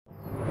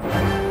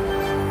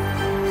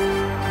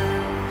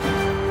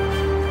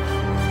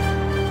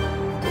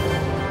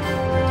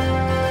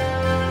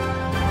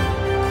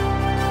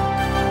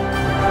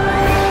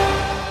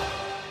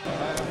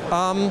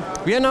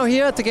we are now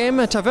here at the game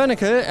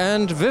TAVERNACLE,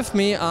 and with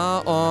me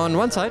are on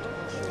one side.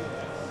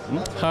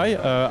 Hi,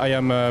 I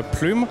am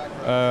Plume.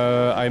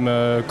 I'm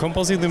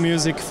composing the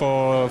music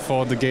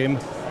for the game.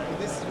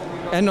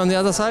 And on the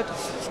other side?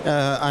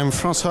 I'm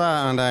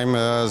François, and I'm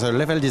the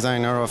level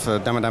designer of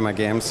Dama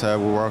Games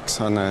who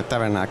works on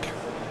TAVERNACLE.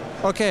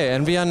 Okay,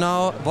 and we are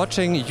now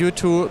watching you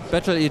two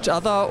battle each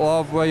other,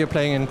 or were you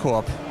playing in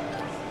co-op?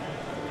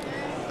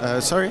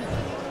 Sorry?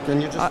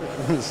 Can you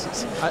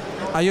just...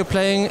 Are you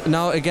playing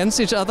now against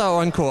each other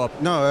or in co-op?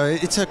 No,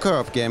 it's a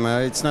co-op game.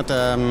 It's not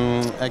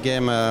a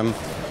game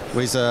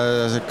with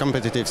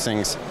competitive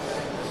things.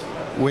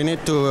 We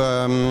need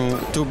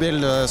to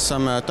build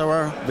some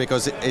tower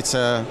because it's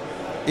a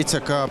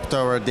co-op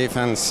tower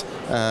defense.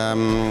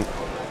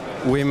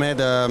 We made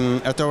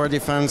a tower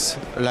defense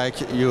like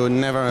you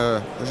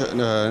never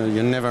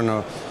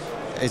know.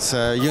 It's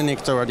a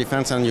unique tower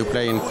defense, and you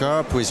play in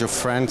co-op with your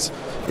friends.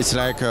 It's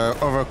like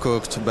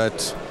Overcooked,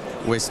 but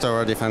with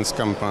tower defense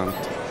component.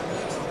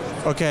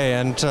 Okay,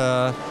 and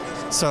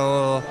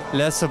so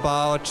less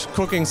about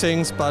cooking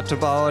things, but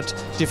about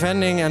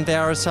defending, and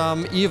there are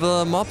some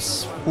evil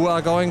mobs who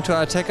are going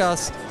to attack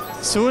us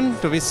soon.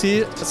 Do we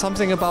see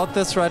something about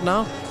this right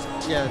now?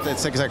 Yeah,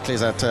 that's exactly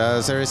that.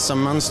 There is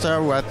some monster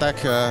who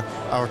attack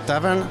our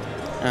tavern,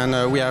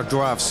 and we are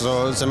dwarfs.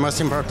 So the most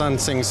important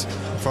things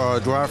for a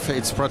dwarf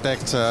is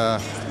protect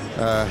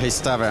his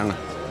tavern.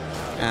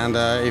 And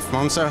if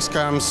monsters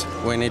comes,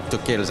 we need to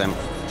kill them.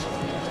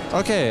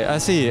 Okay, I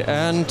see.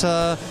 And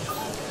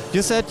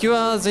you said you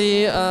are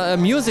the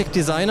music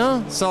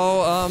designer.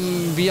 So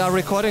we are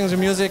recording the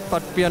music,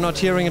 but we are not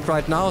hearing it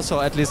right now. So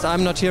at least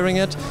I'm not hearing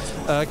it.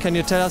 Can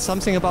you tell us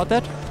something about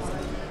that?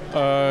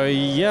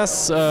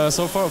 Yes,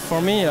 so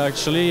for me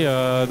actually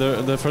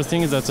the first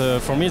thing is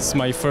that for me it's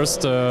my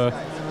first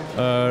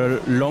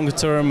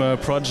long-term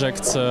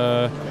project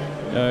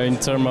in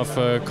terms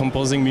of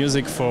composing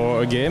music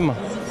for a game,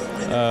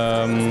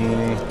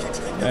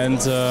 and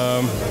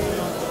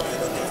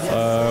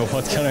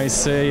what can I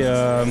say,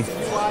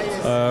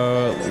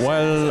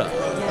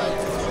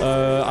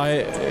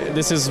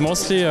 this is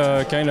mostly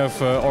a kind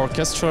of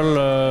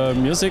orchestral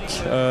music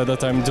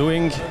that I'm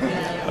doing,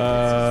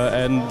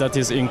 and that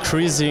is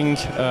increasing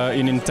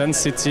in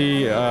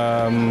intensity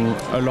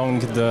along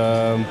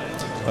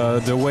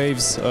the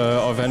waves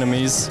of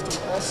enemies.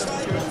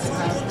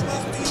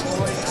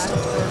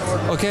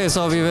 Okay,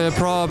 so we will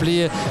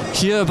probably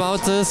hear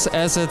about this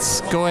as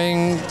it's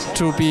going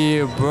to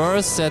be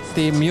worse, that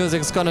the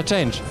music's gonna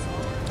change.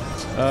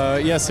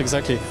 Yes,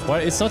 exactly. Well,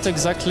 it's not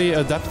exactly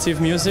adaptive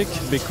music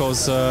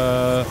because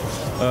the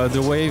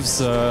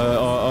waves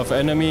of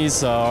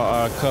enemies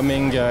are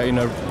coming in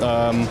a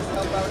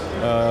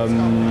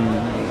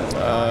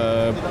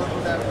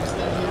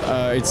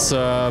it's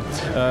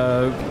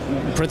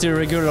pretty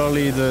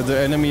regularly the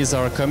enemies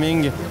are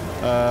coming,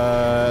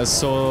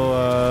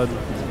 so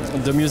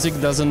the music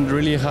doesn't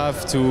really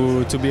have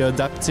to be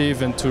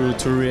adaptive and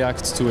to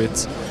react to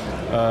it.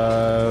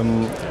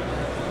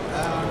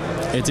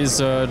 It is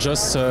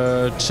just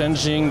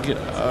changing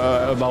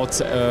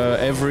about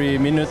every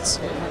minute.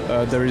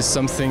 There is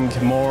something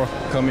more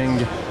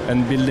coming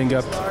and building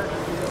up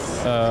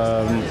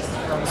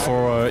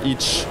for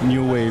each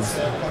new wave.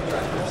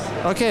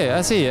 Okay,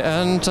 I see.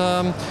 And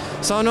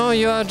so now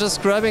you are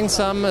just grabbing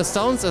some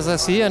stones, as I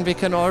see, and we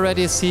can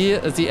already see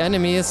the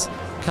enemies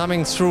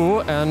coming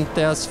through, and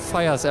there's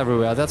fires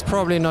everywhere. That's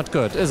probably not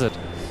good, is it?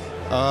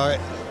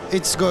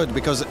 It's good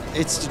because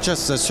it's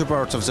just the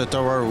support of the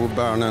tower who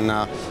burn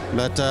now.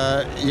 But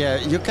yeah,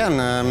 you can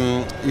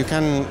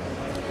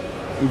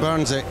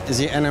burn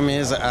the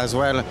enemies as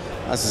well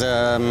as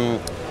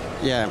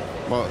yeah.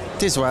 Well,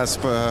 this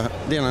wasp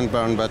didn't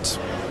burn, but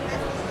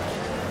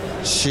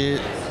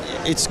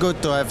it's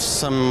good to have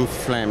some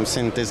flames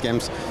in these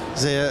games.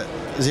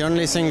 The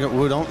only thing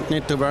we don't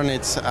need to burn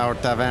is our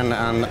tavern,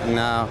 and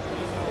now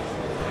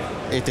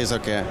it is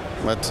okay,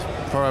 but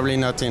probably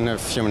not in a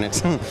few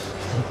minutes.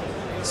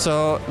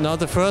 So now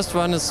the first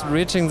one is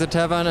reaching the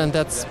tavern, and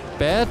that's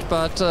bad,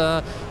 but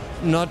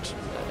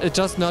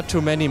just not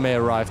too many may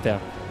arrive there.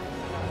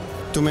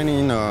 Too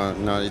many?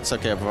 No, it's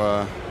okay.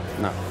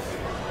 No.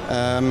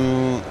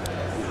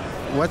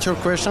 What's your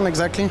question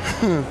exactly?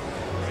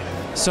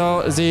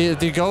 So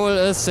the goal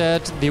is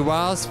that the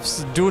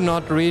wasps do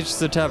not reach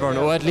the tavern,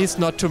 or at least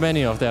not too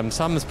many of them.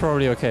 Some is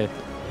probably okay.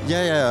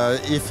 Yeah.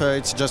 If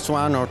it's just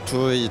one or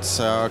two, it's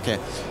okay.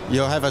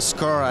 You have a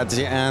score at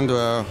the end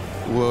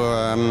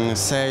who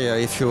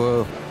say if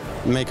you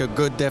make a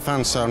good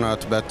defense or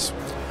not. But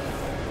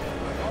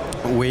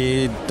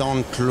we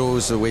don't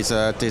lose with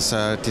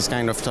this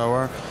kind of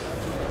tower.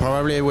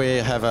 Probably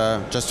we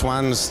have just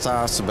one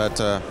stars, but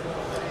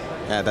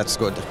yeah, that's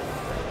good.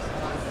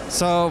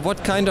 So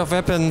what kind of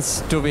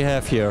weapons do we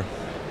have here?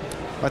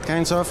 What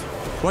kinds of?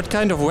 What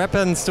kind of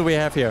weapons do we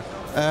have here?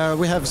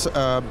 We have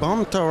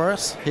bomb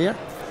towers here.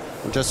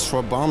 Just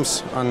throw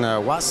bombs on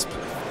wasp.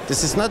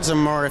 This is not the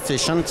more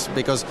efficient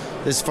because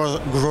it's for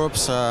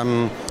groups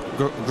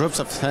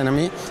of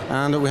enemy.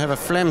 And we have a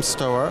flames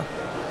tower.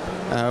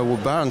 who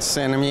burns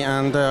enemy,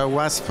 and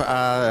wasp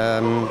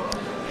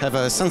have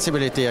a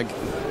sensibility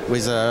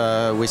with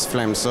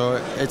flame, so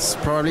it's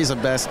probably the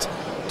best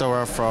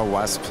tower for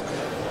wasp.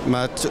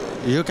 But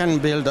you can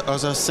build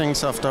other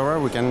things of tower.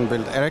 We can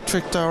build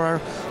electric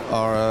tower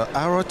or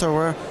arrow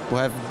tower, who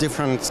have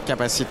different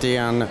capacity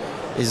and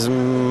is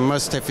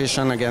most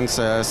efficient against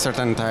a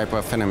certain type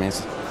of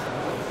enemies.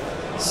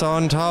 So,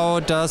 and how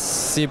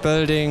does the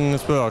building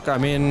work? I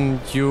mean,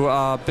 you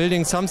are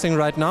building something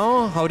right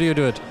now. How do you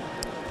do it?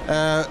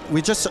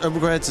 We just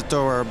upgrade the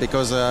tower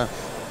because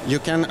you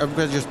can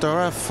upgrade your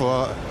tower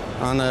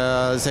and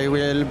they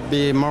will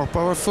be more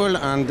powerful.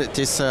 And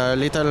these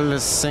little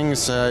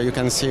things you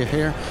can see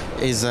here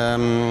is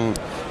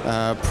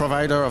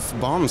provider of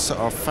bombs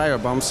or fire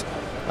bombs.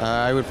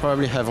 I will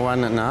probably have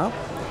one now,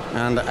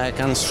 and I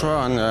can throw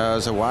on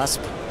the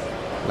wasp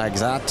like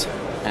that.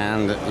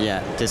 And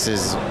yeah, this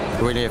is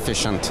really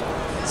efficient.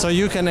 So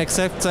you can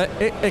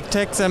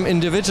attack them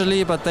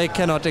individually, but they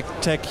cannot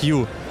attack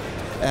you.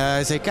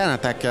 They can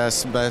attack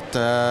us, but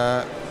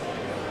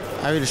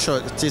I will show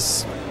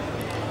this.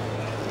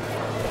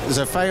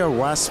 The fire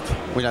wasp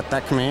will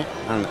attack me,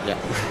 and yeah.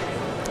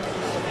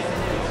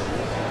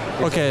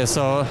 Okay,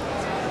 so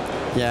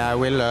yeah, I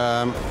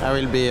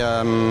will be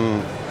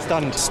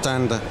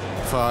stunned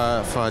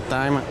for a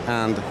time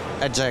and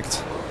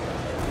eject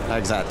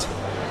like that,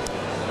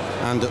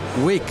 and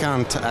we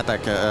can't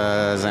attack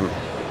them.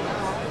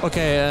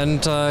 Okay,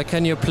 and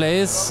can you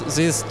place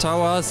these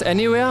towers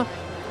anywhere?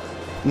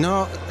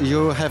 No,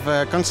 you have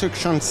a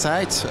construction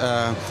site.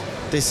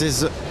 This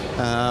is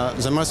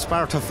the most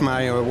part of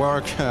my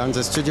work on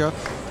the studio,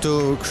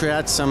 to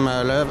create some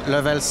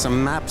levels,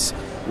 some maps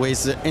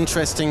with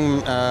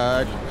interesting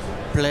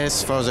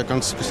place for the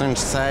construction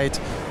site.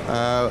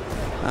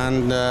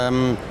 And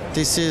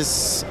this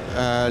is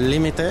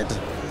limited.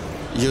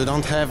 You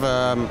don't have,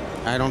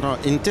 I don't know,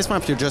 in this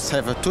map you just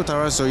have 2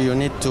 towers, so you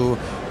need to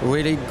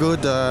really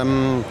good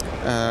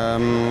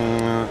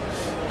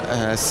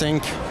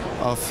think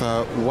of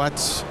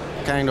what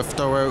kind of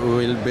tower we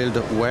will build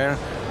where,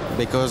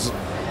 because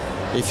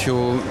if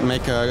you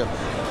make a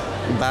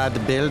bad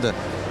build,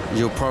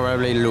 you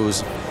probably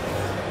lose.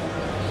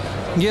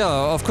 Yeah,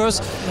 of course,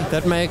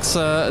 that makes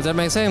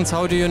sense.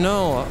 How do you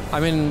know? I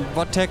mean,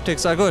 what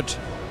tactics are good?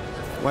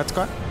 What's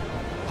good?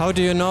 How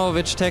do you know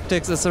which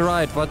tactics is the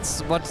right?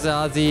 What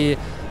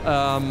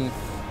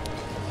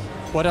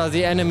are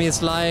the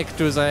enemies like?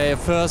 Do they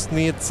first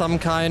need some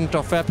kind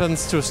of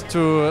weapons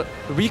to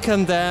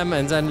weaken them,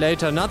 and then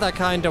later another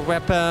kind of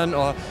weapon,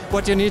 or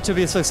what you need to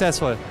be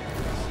successful?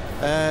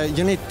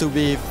 You need to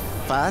be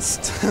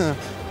fast,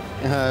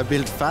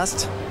 build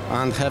fast,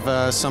 and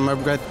have some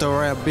upgrade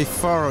tower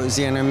before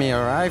the enemy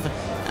arrive.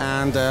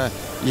 And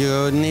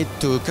you need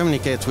to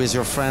communicate with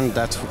your friend,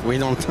 that we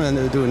don't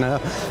do now,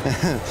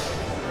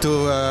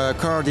 to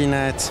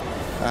coordinate,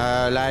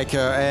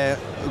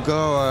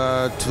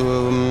 go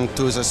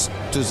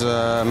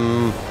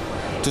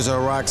to the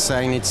rocks.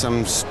 I need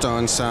some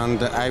stones,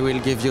 and I will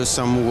give you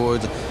some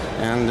wood.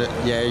 And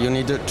yeah, you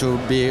need to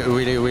be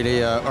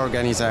really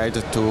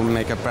organized to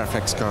make a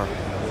perfect score.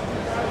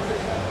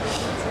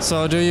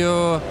 So do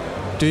you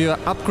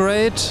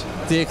upgrade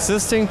the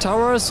existing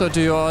towers, or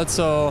do you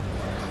also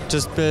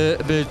just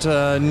build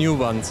new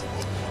ones?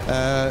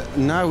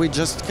 Now we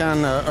just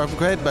can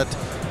upgrade, but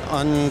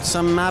on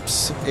some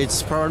maps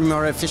it's probably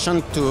more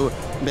efficient to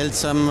build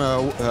some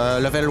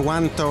level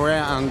 1 tower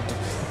and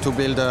to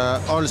build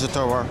all the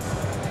tower.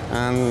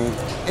 And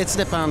it's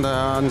depend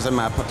on the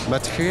map.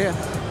 But here,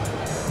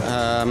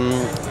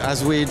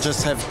 as we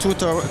just have two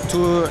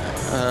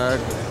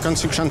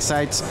construction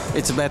sites,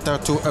 it's better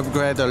to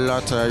upgrade a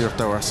lot your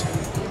towers.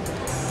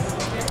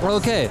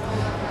 Okay,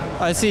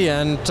 I see.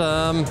 And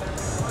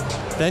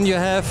then you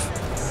have,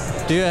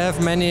 do you have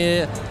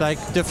many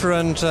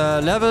different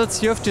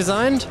levels you've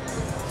designed?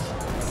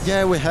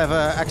 Yeah, we have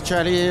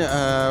actually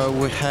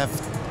we have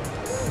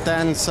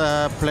 10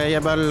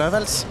 playable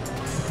levels,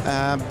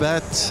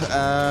 but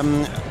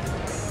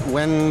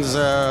when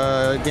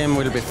the game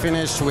will be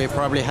finished, we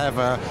probably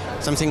have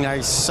something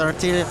like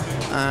 30,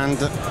 and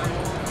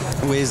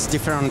with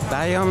different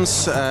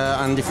biomes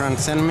and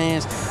different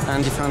enemies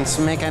and different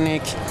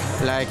mechanic.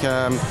 Like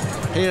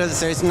here,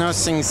 there is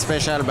nothing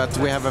special, but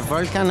we have a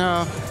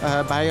volcano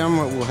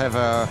biome. We have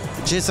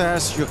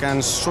geysers. You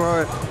can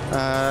throw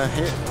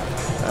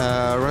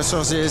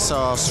resources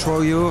or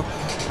throw you,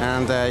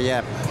 and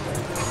yeah.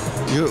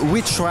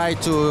 We try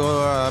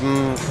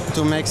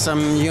to make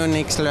some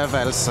unique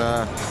levels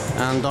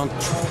and don't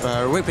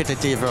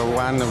repetitive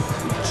one,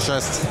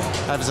 just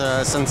have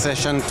the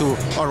sensation to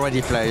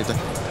already played.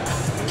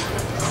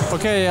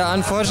 Okay,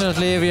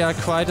 unfortunately we are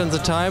quite in the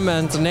time,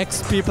 and the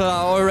next people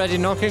are already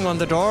knocking on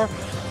the door,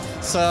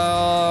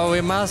 so we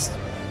must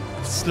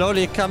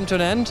slowly come to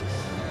an end.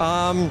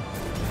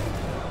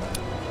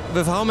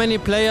 With how many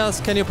players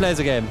can you play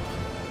the game?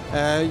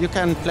 You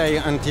can play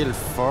until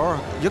 4.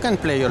 You can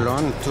play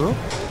alone too,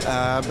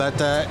 but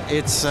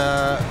it's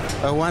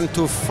 1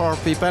 to 4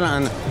 people,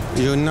 and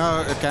you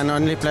can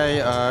only play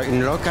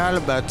in local,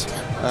 but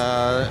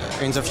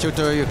in the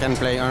future you can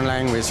play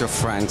online with your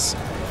friends.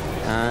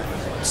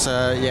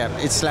 So yeah,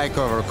 it's like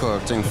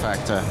Overcooked. In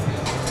fact,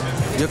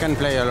 you can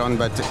play alone,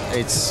 but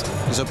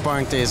the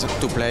point is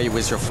to play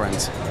with your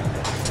friends.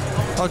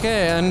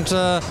 Okay, and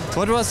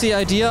what was the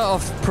idea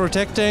of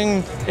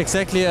protecting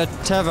exactly a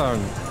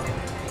tavern?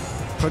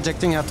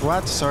 Projecting at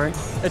what? Sorry?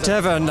 A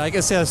tavern, like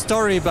is there a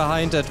story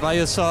behind it, why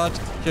you thought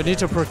you need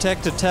to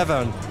protect a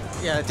tavern?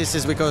 Yeah, this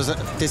is because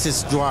this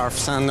is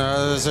dwarfs, and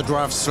the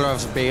dwarfs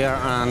love beer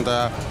and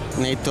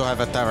need to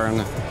have a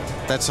tavern.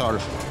 That's all.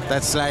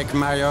 That's like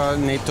Mario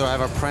need to have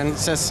a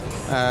princess,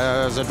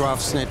 the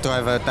dwarfs need to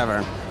have a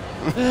tavern.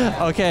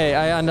 Okay,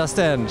 I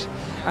understand.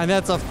 And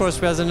that's of course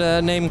where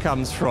the name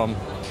comes from.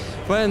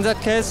 Well, in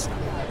that case,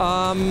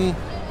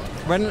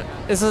 when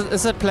is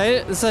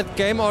that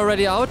game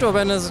already out, or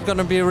when is it going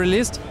to be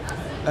released?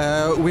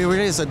 We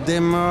release a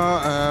demo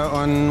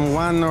on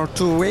 1 or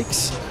 2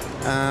 weeks,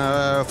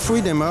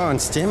 free demo on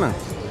Steam,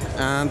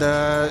 and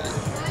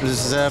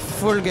the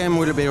full game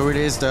will be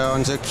released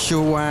on the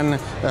Q1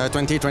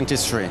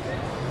 2023.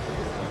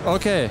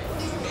 Okay,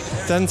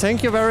 then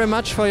thank you very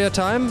much for your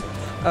time.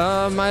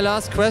 My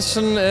last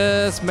question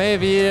is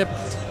maybe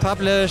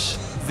publish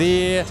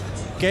the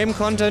game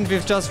content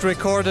we've just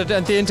recorded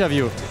and the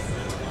interview.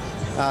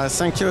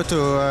 Thank you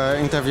to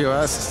interview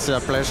us. It's a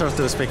pleasure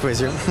to speak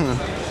with you.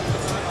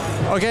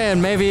 Okay,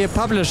 and maybe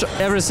publish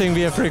everything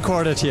we have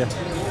recorded here.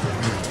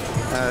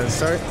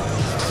 Sorry?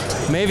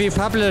 Maybe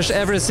publish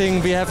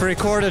everything we have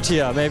recorded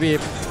here. Maybe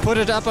put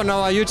it up on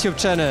our YouTube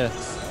channel.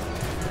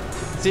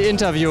 The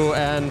interview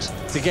and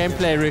the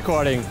gameplay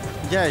recording.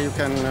 Yeah, you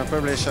can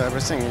publish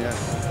everything. Yeah.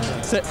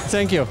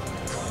 Thank you.